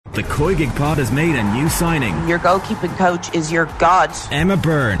The Koi Gig Pod has made a new signing. Your goalkeeping coach is your god. Emma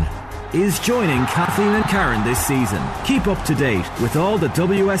Byrne is joining Kathleen and Karen this season. Keep up to date with all the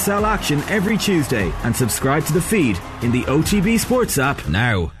WSL action every Tuesday and subscribe to the feed in the OTB Sports app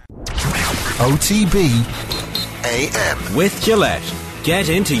now. OTB AM. With Gillette. Get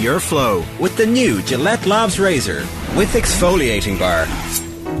into your flow with the new Gillette Labs Razor with exfoliating bar.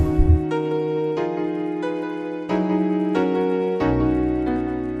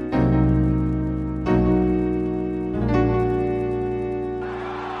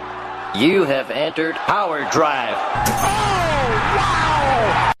 You have entered Power Drive. Oh,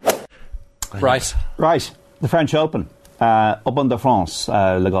 wow! Right. The French Open. Open de France,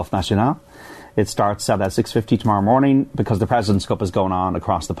 Le Golf National. It starts at 6:50 tomorrow morning because the President's Cup is going on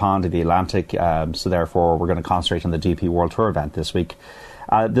across the pond in the Atlantic. So therefore, we're going to concentrate on the DP World Tour event this week.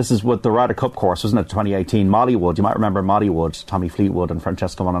 This is with the Ryder Cup course, wasn't it? 2018. Mollywood. You might remember Mollywood, Tommy Fleetwood and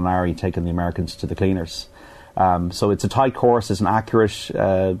Francesco Molinari taking the Americans to the cleaners. So it's a tight course. It's an accurate,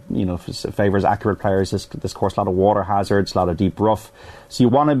 favours accurate players. This course, a lot of water hazards, a lot of deep rough. So you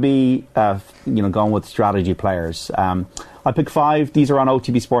want to be, going with strategy players. I picked 5. These are on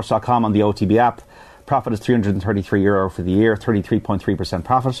otbsports.com on the OTB app. Profit is €333 for the year, 33.3%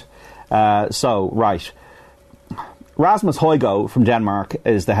 profit. Right. Rasmus Højgaard from Denmark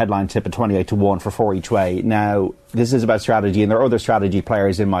is the headline tip at 28-1 for 4 each way. Now, this is about strategy, and there are other strategy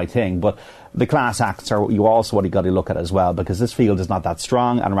players in my thing, but the class acts are what you got to look at as well, because this field is not that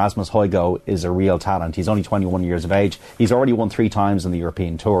strong, and Rasmus Højgaard is a real talent. He's only 21 years of age. He's already won 3 times in the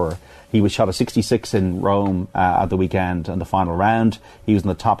European Tour. He was shot a 66 in Rome at the weekend in the final round. He was in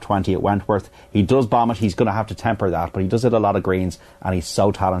the top 20 at Wentworth. He does bomb it. He's going to have to temper that, but he does hit a lot of greens, and he's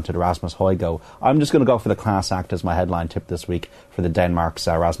so talented, Rasmus Højgaard. I'm just going to go for the class act as my headline tip this week for the Denmark's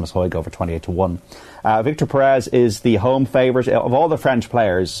Rasmus Højgaard for 28-1. Victor Perez is the home favourite of all the French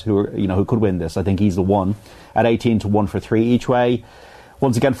players who could win this. I think he's the one at 18-1 for 3 each way.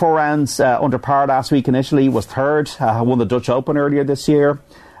 Once again, 4 rounds under par last week initially, was third, won the Dutch Open earlier this year.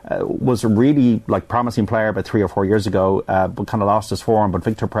 Was a really promising player about 3 or 4 years ago, but kind of lost his form. But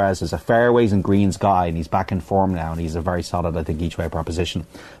Victor Perez is a fairways and greens guy, and he's back in form now, and he's a very solid, I think, each way proposition.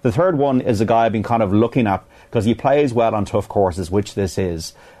 The third one is a guy I've been kind of looking at because he plays well on tough courses, which this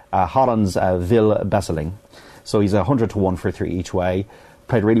is. Holland's Vil Besseling. So he's 100-1 for 3 each way.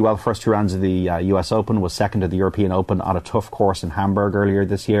 Played really well the first 2 rounds of the US Open, was second at the European Open on a tough course in Hamburg earlier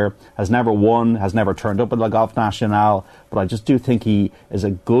this year. Has never won, has never turned up at Le Golf National, but I just do think he is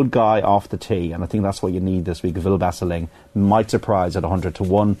a good guy off the tee, and I think that's what you need this week. Vil Besseling might surprise at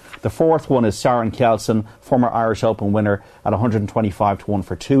 100-1. The fourth one is Søren Kjeldsen, former Irish Open winner, at 125-1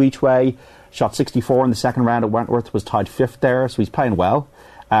 for 2 each way. Shot 64 in the second round at Wentworth, was tied 5th there, so he's playing well.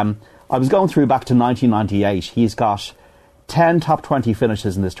 I was going through back to 1998. He's got 10 top 20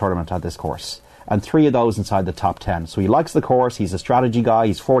 finishes in this tournament at this course, and 3 of those inside the top 10. So he likes the course. He's a strategy guy.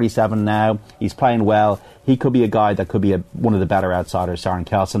 He's 47 now. He's playing well. He could be a guy that could be one of the better outsiders, Søren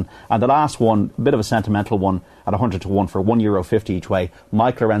Kjeldsen. And the last one, a bit of a sentimental one, at 100-1 for €1.50 each way.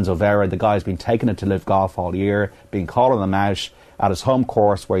 Mike Lorenzo Vera, the guy's been taking it to Live Golf all year, been calling them out at his home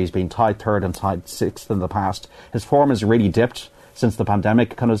course where he's been tied 3rd and tied 6th in the past. His form has really dipped since the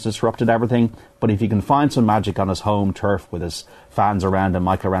pandemic kind of disrupted everything. But if he can find some magic on his home turf with his fans around him,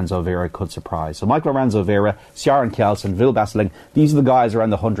 Mike Lorenzo Vera could surprise. So Mike Lorenzo Vera, Søren Kjeldsen, Vil Besseling, these are the guys around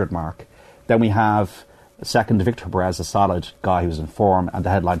the 100 mark. Then we have second Victor Perez, a solid guy who's in form, and the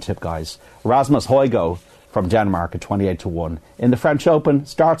headline tip guys. Rasmus Højgaard from Denmark at 28-1. In the French Open,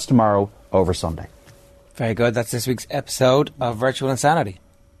 starts tomorrow over Sunday. Very good. That's this week's episode of Virtual Insanity.